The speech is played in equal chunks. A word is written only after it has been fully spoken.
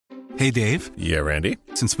Hey, Dave. Yeah, Randy.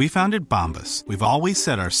 Since we founded Bombas, we've always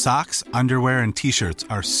said our socks, underwear, and T-shirts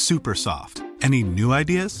are super soft. Any new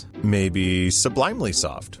ideas? Maybe sublimely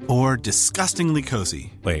soft. Or disgustingly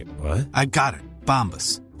cozy. Wait, what? I got it.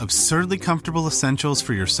 Bombas. Absurdly comfortable essentials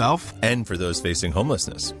for yourself and for those facing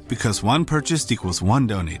homelessness. Because one purchased equals one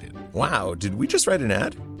donated. Wow, did we just write an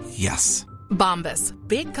ad? Yes. Bombas.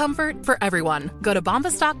 Big comfort for everyone. Go to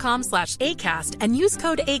bombas.com/ACAST and use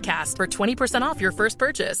code ACAST for 20% off your first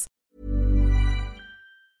purchase.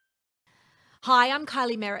 Hi, I'm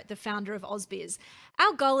Kylie Merritt, the founder of AusBiz.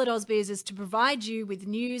 Our goal at AusBiz is to provide you with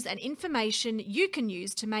news and information you can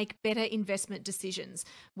use to make better investment decisions,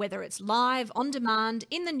 whether it's live, on demand,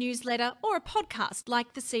 in the newsletter, or a podcast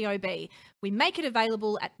like the COB. We make it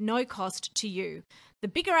available at no cost to you. The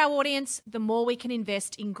bigger our audience, the more we can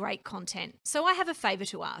invest in great content. So I have a favour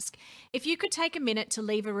to ask. If you could take a minute to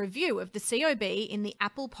leave a review of the COB in the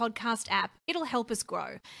Apple Podcast app, it'll help us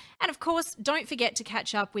grow. And of course, don't forget to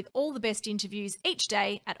catch up with all the best interviews each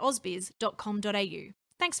day at ausbiz.com.au.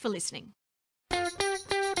 Thanks for listening.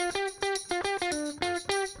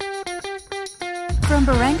 From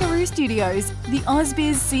Barangaroo Studios, the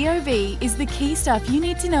AusBiz COB is the key stuff you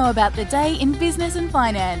need to know about the day in business and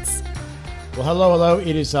finance. Well, hello.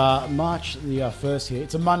 It is March the 1st here.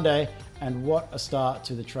 It's a Monday, and what a start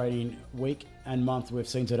to the trading week and month we've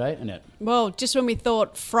seen today, Annette. Well, just when we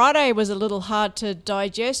thought Friday was a little hard to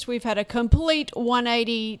digest, we've had a complete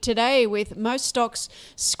 180 today with most stocks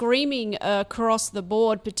screaming across the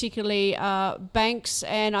board, particularly banks,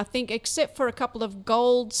 and I think except for a couple of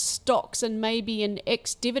gold stocks and maybe an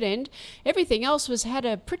ex-dividend, everything else had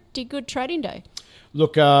a pretty good trading day.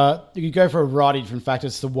 Look, you could go for a variety of different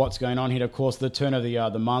factors to what's going on here. Of course, the turn of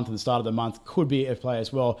the month and the start of the month could be at play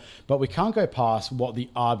as well. But we can't go past what the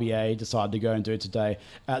RBA decided to go and do today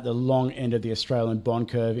at the long end of the Australian bond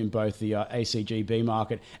curve in both the ACGB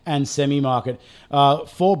market and semi-market.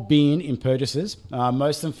 4 billion in purchases,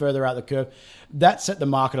 most of them further out the curve. That set the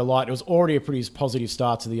market alight. It was already a pretty positive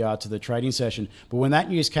start to the trading session. But when that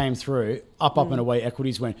news came through, up and away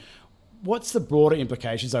equities went. What's the broader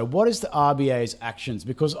implications, though? What is the RBA's actions?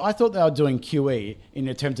 Because I thought they were doing QE in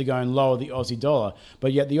an attempt to go and lower the Aussie dollar,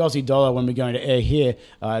 but yet the Aussie dollar, when we're going to air here,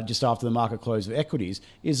 just after the market close of equities,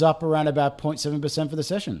 is up around about 0.7% for the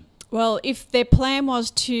session. Well, if their plan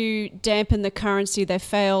was to dampen the currency, they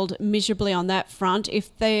failed miserably on that front.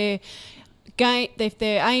 If their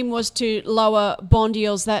aim was to lower bond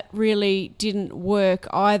yields, that really didn't work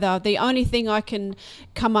either. The only thing I can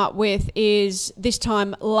come up with is this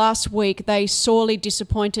time last week they sorely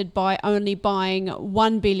disappointed by only buying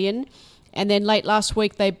 1 billion. And then late last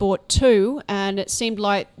week they bought 2, and it seemed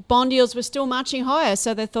like bond yields were still marching higher.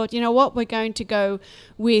 So they thought, you know what, we're going to go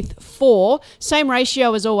with 4. Same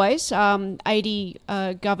ratio as always, 80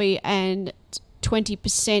 Govy and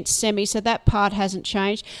 20% semi, so that part hasn't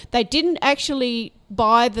changed. They didn't actually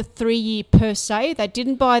buy the 3-year per se. They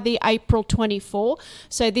didn't buy the April 24.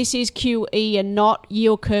 So this is QE and not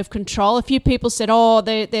yield curve control. A few people said,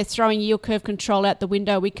 they're throwing yield curve control out the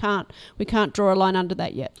window. We can't draw a line under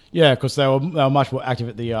that yet. Yeah, because they were much more active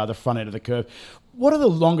at the front end of the curve. What are the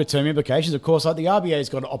longer term implications? Of course, like the RBA's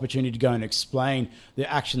got an opportunity to go and explain their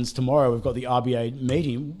actions tomorrow. We've got the RBA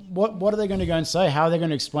meeting. What are they going to go and say? How are they going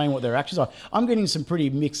to explain what their actions are? I'm getting some pretty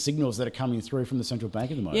mixed signals that are coming through from the central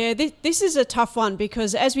bank at the moment. Yeah, this is a tough one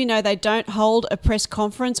because, as we know, they don't hold a press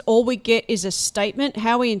conference. All we get is a statement.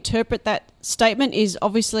 How we interpret that statement is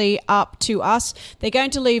obviously up to us. They're going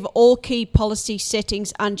to leave all key policy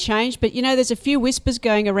settings unchanged, but there's a few whispers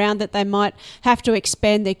going around that they might have to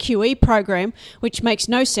expand their QE program, which makes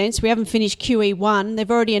no sense. We haven't finished QE1. They've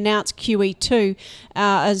already announced QE2,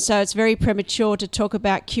 and so it's very premature to talk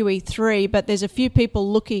about QE3, but there's a few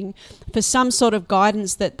people looking for some sort of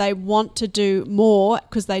guidance that they want to do more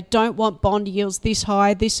because they don't want bond yields this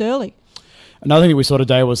high this early. Another thing that we saw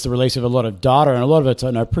today was the release of a lot of data, and a lot of it's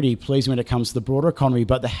pretty pleasing when it comes to the broader economy.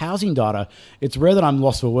 But the housing data, it's rare that I'm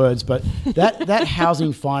lost for words, but that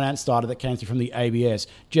housing finance data that came through from the ABS,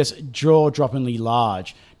 just jaw-droppingly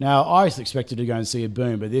large. Now, I was expected to go and see a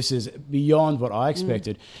boom, but this is beyond what I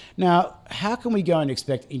expected. Now, how can we go and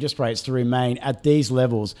expect interest rates to remain at these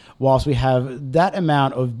levels whilst we have that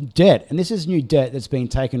amount of debt? And this is new debt that's being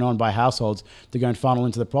taken on by households to go and funnel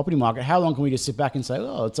into the property market. How long can we just sit back and say,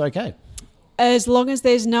 it's okay? As long as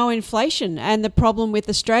there's no inflation. And the problem with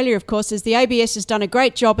Australia, of course, is the ABS has done a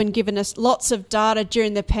great job and given us lots of data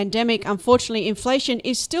during the pandemic. Unfortunately, inflation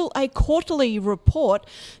is still a quarterly report.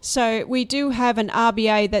 So we do have an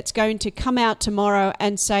RBA that's going to come out tomorrow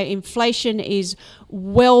and say inflation is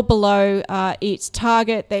well below its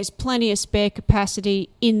target. There's plenty of spare capacity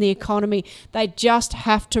in the economy. They just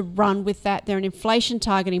have to run with that. They're an inflation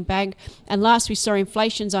targeting bank, and last we saw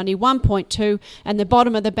inflation's only 1.2 and the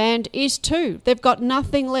bottom of the band is 2. They've got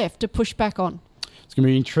nothing left to push back on. It's going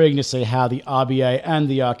to be intriguing to see how the RBA and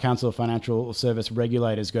the Council of Financial Service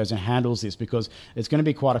Regulators goes and handles this, because it's going to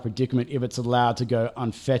be quite a predicament if it's allowed to go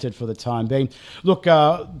unfettered for the time being. Look,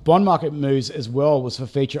 bond market moves as well was a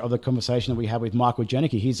feature of the conversation that we had with Michael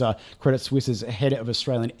Janicki. He's Credit Suisse's head of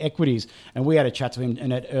Australian equities, and we had a chat to him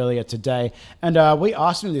in it earlier today. And we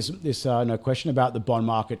asked him this question about the bond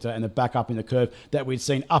market and the back up in the curve that we'd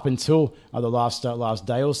seen up until the last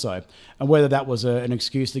day or so, and whether that was an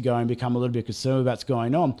excuse to go and become a little bit concerned about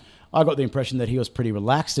going on. I got the impression that he was pretty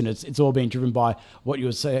relaxed, and it's all being driven by what you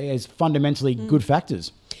would say is fundamentally good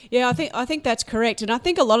factors. Yeah, I think that's correct. And I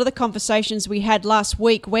think a lot of the conversations we had last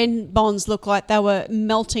week when bonds looked like they were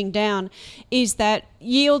melting down is that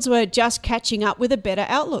yields were just catching up with a better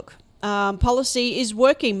outlook. Policy is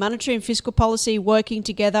working, monetary and fiscal policy working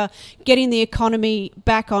together, getting the economy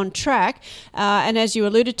back on track. And as you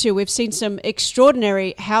alluded to, we've seen some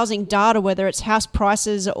extraordinary housing data, whether it's house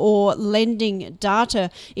prices or lending data.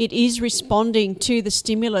 It is responding to the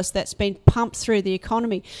stimulus that's been pumped through the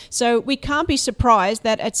economy. So we can't be surprised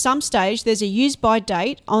that at some stage there's a use-by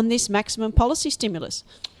date on this maximum policy stimulus.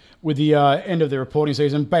 With the end of the reporting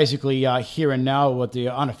season, basically here and now, what the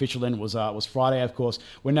unofficial end was Friday, of course.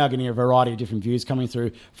 We're now getting a variety of different views coming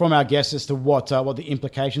through from our guests as to what the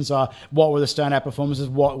implications are, what were the standout performances,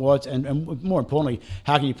 and more importantly,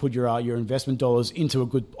 how can you put your investment dollars into a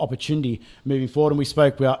good opportunity moving forward. And we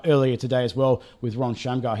spoke earlier today as well with Ron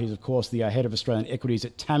Shamgar, who's of course the head of Australian equities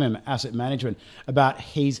at Tamim Asset Management, about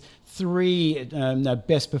his 3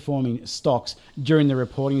 best performing stocks during the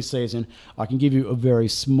reporting season. I can give you a very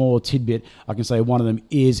small tidbit. I can say one of them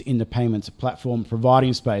is in the payments platform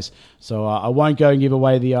providing space. So I won't go and give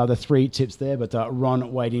away the 3 tips there, but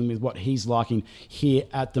Ron weighed in with what he's liking here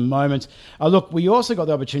at the moment. Look, we also got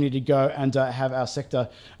the opportunity to go and have our sector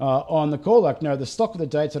on the call. The stock of the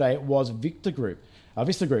day today was Vista Group.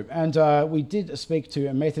 And we did speak to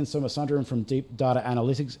Mathan Somasundaram from Deep Data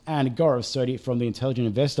Analytics and Gaurav Sodhi from The Intelligent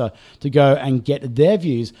Investor to go and get their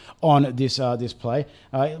views on this play.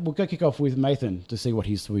 We'll go kick off with Mathan to see what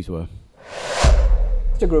his views were.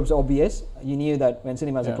 Vista Group's obvious. You knew that when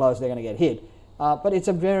cinemas are closed, they're going to get hit. But it's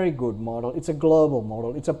a very good model. It's a global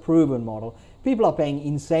model. It's a proven model. People are paying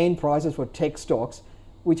insane prices for tech stocks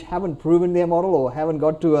which haven't proven their model or haven't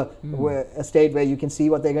got to a state where you can see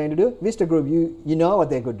what they're going to do. Vista Group, you know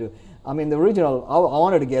what they could do. I mean, the original, I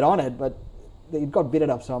wanted to get on it, but it got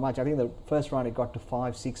bidded up so much. I think the first round it got to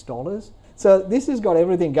 $5-6. So this has got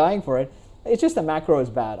everything going for it. It's just the macro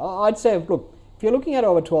is bad. I'd say, look, if you're looking at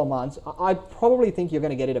over 12 months, I probably think you're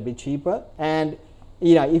going to get it a bit cheaper. And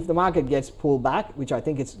if the market gets pulled back, which I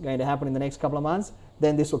think it's going to happen in the next couple of months,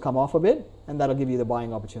 then this will come off a bit, and that'll give you the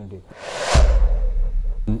buying opportunity.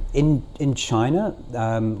 In China,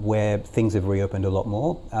 where things have reopened a lot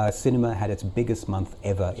more, cinema had its biggest month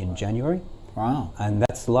ever in January. Wow. And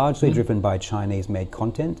that's largely driven by Chinese-made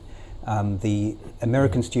content. The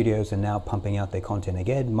American studios are now pumping out their content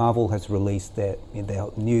again. Marvel has released their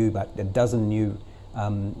new, about a dozen new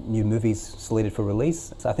movies slated for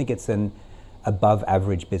release. So I think it's an above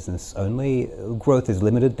average business only. Growth is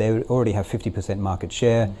limited. They already have 50% market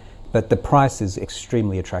share, but the price is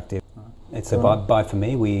extremely attractive. It's a buy for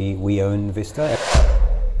me. We own Vista.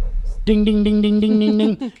 Ding, ding, ding, ding, ding, ding,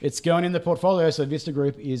 ding. It's going in the portfolio, so Vista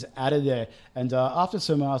Group is added there. And after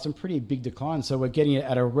some pretty big declines, so we're getting it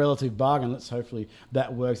at a relative bargain. Let's hopefully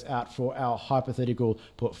that works out for our hypothetical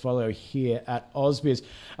portfolio here at AusBiz.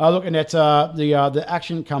 Look, Annette, the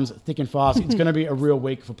action comes thick and fast. It's going to be a real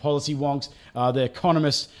week for policy wonks. The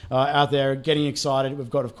economists out there getting excited. We've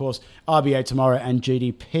got, of course, RBA tomorrow and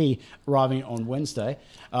GDP arriving on Wednesday.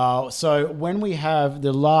 So when we have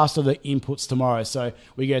the last of the inputs tomorrow, so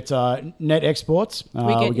we get net exports,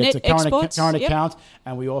 we get the current account,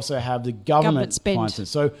 and we also have the government finances.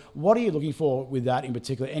 So what are you looking for with that in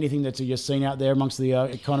particular? Anything that you're seeing out there amongst the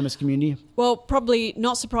economist community? Well, probably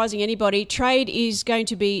not surprising anybody. Trade is going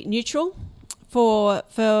to be neutral for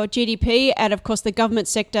GDP, and of course the government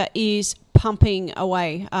sector is pumping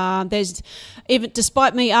away. There's, even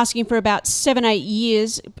despite me asking for about 7-8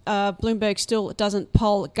 years, Bloomberg still doesn't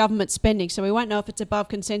poll government spending, so we won't know if it's above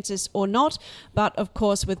consensus or not. But of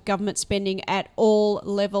course, with government spending at all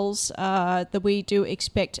levels, that we do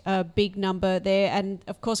expect a big number there. And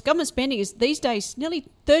of course, government spending is these days nearly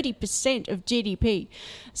 30% of GDP.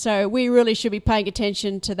 So we really should be paying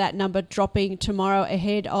attention to that number dropping tomorrow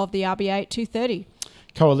ahead of the RBA at 2:30.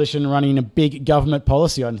 coalition running a big government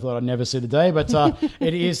policy. I thought I'd never see the day, but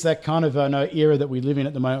it is that kind of era that we live in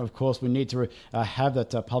at the moment. Of course, we need to have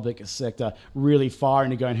that public sector really firing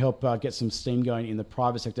to go and help get some steam going in the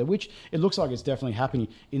private sector, which it looks like it's definitely happening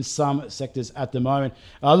in some sectors at the moment.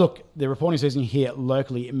 Look, the reporting season here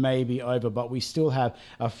locally may be over, but we still have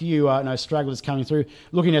a few stragglers coming through.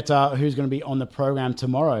 Looking at who's going to be on the program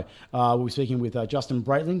tomorrow, we'll be speaking with Justin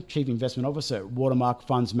Breitling, Chief Investment Officer at Watermark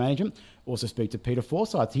Funds Management. Also speak to Peter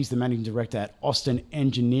Forsyth. He's the Managing Director at Austin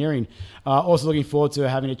Engineering. Also looking forward to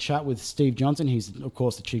having a chat with Steve Johnson. He's, of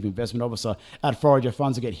course, the Chief Investment Officer at Forager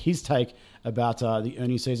Funds to get his take about the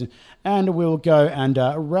earnings season. And we'll go and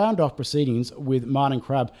round off proceedings with Martin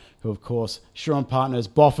Crabb, who, of course, Shaw & Partners,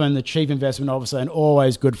 Boffin, the Chief Investment Officer, and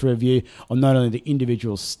always good for a view on not only the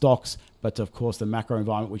individual stocks, but of course the macro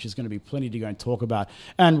environment, which is going to be plenty to go and talk about.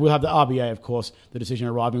 And we'll have the RBA, of course, the decision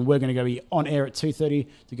arriving. We're going to be on air at 2:30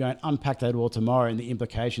 to go and unpack that all tomorrow and the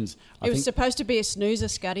implications. It was supposed to be a snoozer,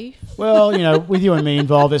 Scuddy. Well, with you and me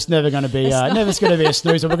involved, it's never going to be a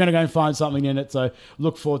snoozer. We're going to go and find something in it. So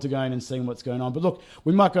look forward to going and seeing what's going on. But look,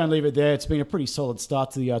 we might go and leave it there. It's been a pretty solid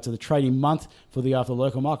start to the trading month for the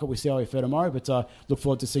local market. We'll see how we fare tomorrow. But look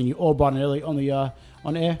forward to seeing you all bright and early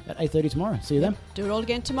on air at 8:30 tomorrow. See you then. Do it all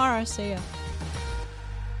again tomorrow. See ya.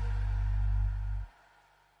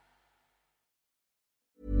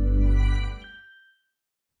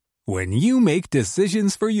 When you make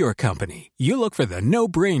decisions for your company, you look for the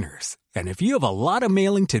no-brainers. And if you have a lot of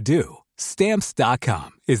mailing to do,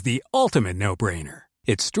 Stamps.com is the ultimate no-brainer.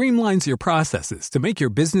 It streamlines your processes to make your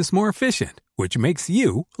business more efficient, which makes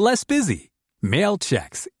you less busy. Mail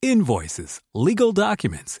checks, invoices, legal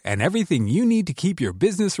documents, and everything you need to keep your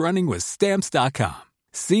business running with Stamps.com.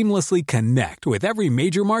 Seamlessly connect with every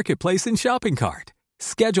major marketplace and shopping cart.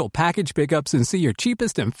 Schedule package pickups and see your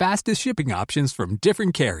cheapest and fastest shipping options from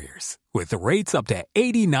different carriers, with rates up to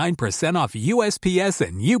 89% off USPS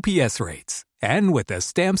and UPS rates. And with the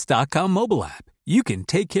Stamps.com mobile app, you can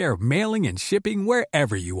take care of mailing and shipping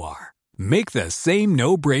wherever you are. Make the same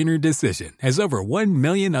no-brainer decision as over 1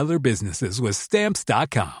 million other businesses with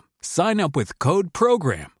Stamps.com. Sign up with code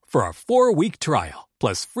PROGRAM for a 4-week trial,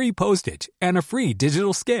 plus free postage and a free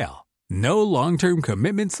digital scale. No long-term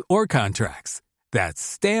commitments or contracts. That's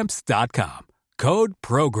Stamps.com. Code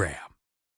PROGRAM.